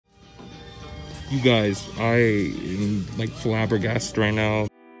You guys, I am like flabbergasted right now.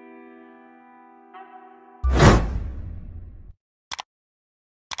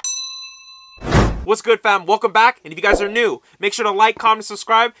 What's good, fam? Welcome back, and if you guys are new, make sure to like, comment,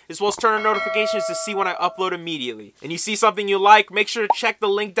 subscribe, as well as turn on notifications to see when I upload immediately. And you see something you like, make sure to check the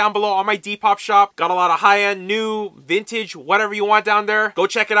link down below on my Depop shop. Got a lot of high-end, new, vintage, whatever you want down there. Go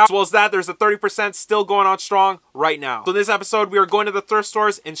check it out. As well as that, there's a 30% still going on strong right now. So in this episode, we are going to the thrift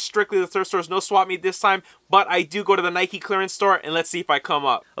stores, and strictly the thrift stores, no swap meet this time, but I do go to the Nike clearance store, and let's see if I come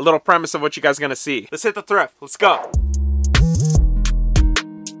up. A little premise of what you guys are gonna see. Let's hit the thrift. Let's go.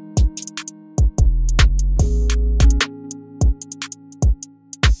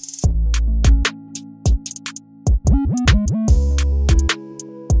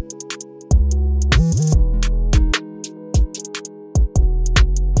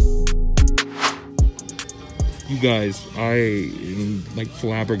 You guys, I am like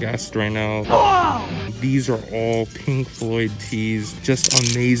flabbergasted right now. Oh! These are all Pink Floyd tees. Just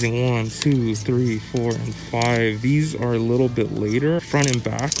amazing. 1, 2, 3, 4, and 5. These are a little bit later. Front and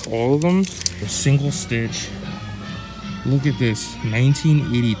back, all of them. They're single stitch. Look at this,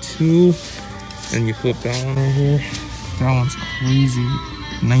 1982. And you flip that one right here. That one's crazy.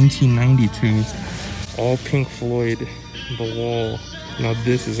 1992. All Pink Floyd, the wall. Now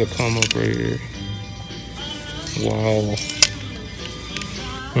this is a come up right here. Wow.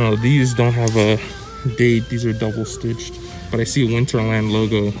 Oh, these don't have a date. These are double stitched. But I see a Winterland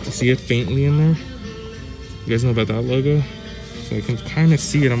logo. You see it faintly in there? You guys know about that logo? So I can kind of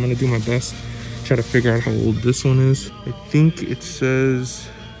see it. I'm going to do my best. Try to figure out how old this one is. I think it says...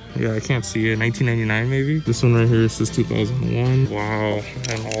 Yeah, I can't see it. 1999 maybe? This one right here says 2001. Wow.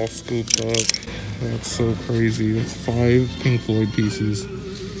 And all scooped up. That's so crazy. That's 5 Pink Floyd pieces.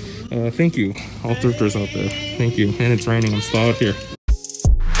 Thank you, all thrifters out there. Thank you. And it's raining, I'm still out here.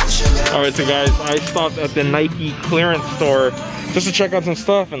 Alright, so guys, I stopped at the Nike clearance store just to check out some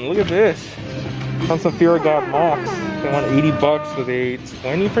stuff, and look at this. Found some Fear of God mocks. They want 80 bucks with a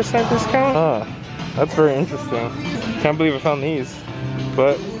 20% discount? That's very interesting. Can't believe I found these.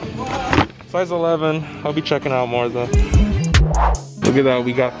 But, size 11, I'll be checking out more though. Look at that,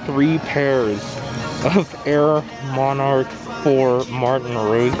 we got 3 pairs of Air Monarch 4 Martin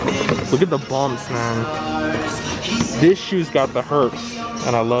Rose. Look at the bumps, man. This shoe's got the herps,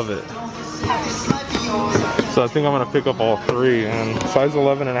 and I love it. So I think I'm gonna pick up all 3. And size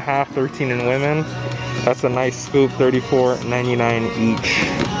 11 and a half, 13 in women. That's a nice scoop, $34.99 each.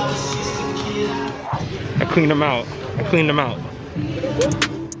 I cleaned them out.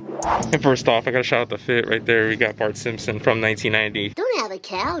 And first off, I gotta shout out the fit right there. We got Bart Simpson from 1990. Don't have a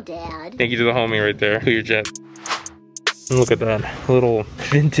cow, Dad. Thank you to the homie right there. Clear jet. And look at that little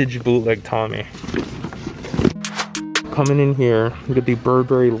vintage bootleg Tommy. Coming in here, we got the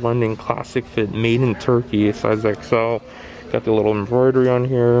Burberry London Classic Fit made in Turkey, size XL. Got the little embroidery on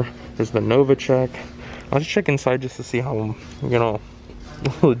here. There's the Nova check. I'll just check inside just to see how, you know,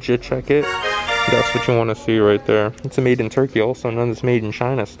 legit check it. That's what you want to see right there. It's a made in Turkey also, none of this made in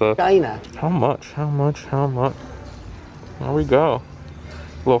China stuff. China. How much? There we go.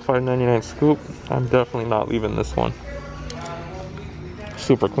 Little $5.99 scoop. I'm definitely not leaving this one.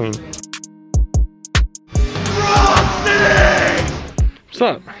 Super clean. What's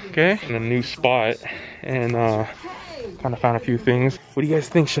up? Okay, in a new spot, and kind of found a few things. What do you guys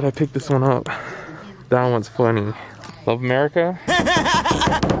think? Should I pick this one up? That one's funny. Love America?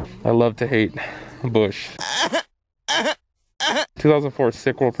 I love to hate Bush. 2004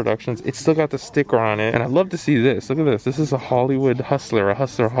 Sick World Productions. It's still got the sticker on it, and I'd love to see this. Look at this. This is a Hollywood Hustler, a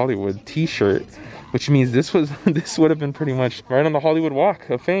Hustler Hollywood t-shirt, which means this would have been pretty much right on the Hollywood Walk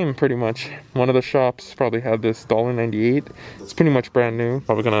of Fame, pretty much. One of the shops probably had this, $1.98. It's pretty much brand new.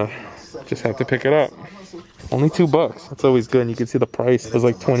 Probably gonna just have to pick it up. Only $2. That's always good. And you can see the price. It was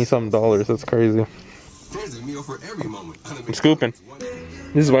like $20-something. That's crazy. I'm scooping.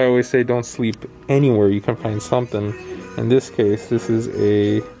 This is why I always say don't sleep anywhere you can find something. In this case, this is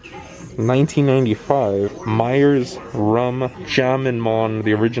a 1995 Myers Rum Jam and Mon,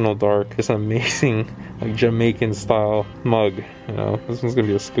 the original dark. It's an amazing, like, Jamaican style mug. You know, this one's gonna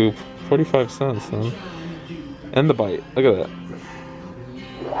be a scoop. 45 cents, man. And the bite. Look at that.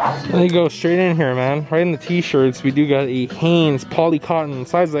 There you go, straight in here, man. Right in the t-shirts, we do got a Hanes poly cotton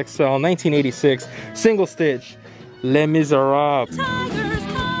size XL 1986 single stitch Les Miserables.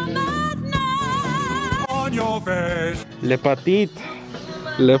 On your face. Le Petit.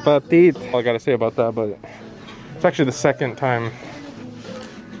 Le Petit. All I gotta say about that, but it's actually the second time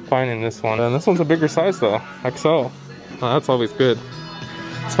finding this one. And this one's a bigger size though, XL. Oh, that's always good.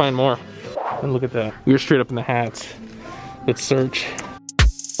 Let's find more. And look at that. We were straight up in the hats. Let's search.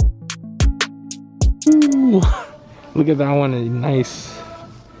 Ooh, look at that one. Nice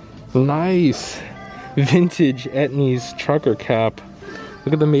vintage Etnies trucker cap.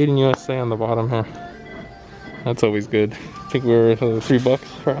 Look at the Made in USA on the bottom here. That's always good. I think we were $3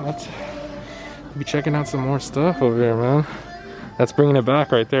 for that. We'll be checking out some more stuff over here, man. That's bringing it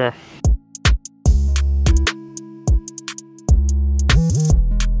back right there.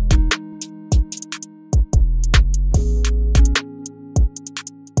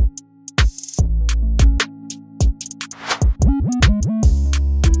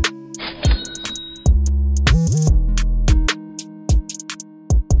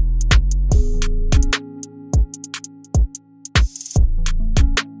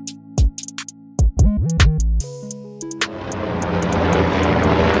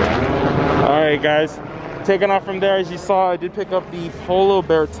 Alright guys, taking off from there. As you saw, I did pick up the Polo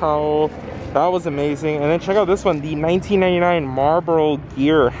Bear towel. That was amazing. And then check out this one, the 1999 Marlboro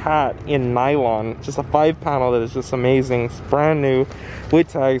Gear hat in nylon. Just a 5-panel that is just amazing. It's brand new with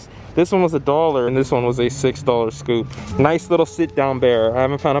tags. This one was $1 and this one was a $6 scoop. Nice little sit down bear. I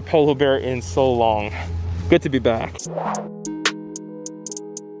haven't found a Polo Bear in so long. Good to be back.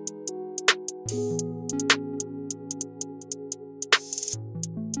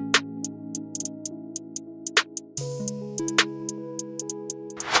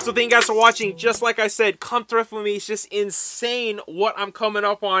 So thank you guys for watching. Just like I said, come thrift with me. It's just insane what I'm coming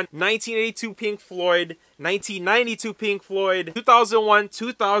up on. 1982 Pink Floyd, 1992 Pink Floyd, 2001,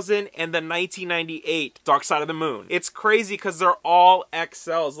 2000, and the 1998 Dark Side of the Moon. It's crazy because they're all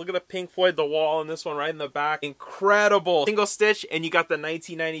XLs. Look at the Pink Floyd, the wall, and this one right in the back. Incredible. Single stitch, and you got the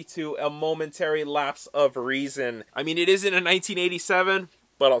 1992, A Momentary Lapse of Reason. I mean, it isn't a 1987,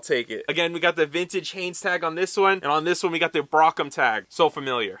 but I'll take it. Again, we got the vintage Hanes tag on this one, and on this one we got the Brockham tag. So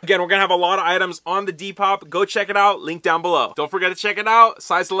familiar. Again, we're gonna have a lot of items on the Depop. Go check it out, link down below. Don't forget to check it out.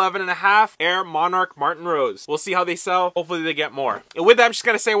 Size 11.5, Air Monarch Martin Rose. We'll see how they sell. Hopefully they get more. And with that, I'm just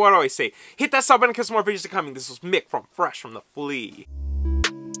gonna say what I always say. Hit that sub button because more videos are coming. This was Mick from Fresh from the Flea.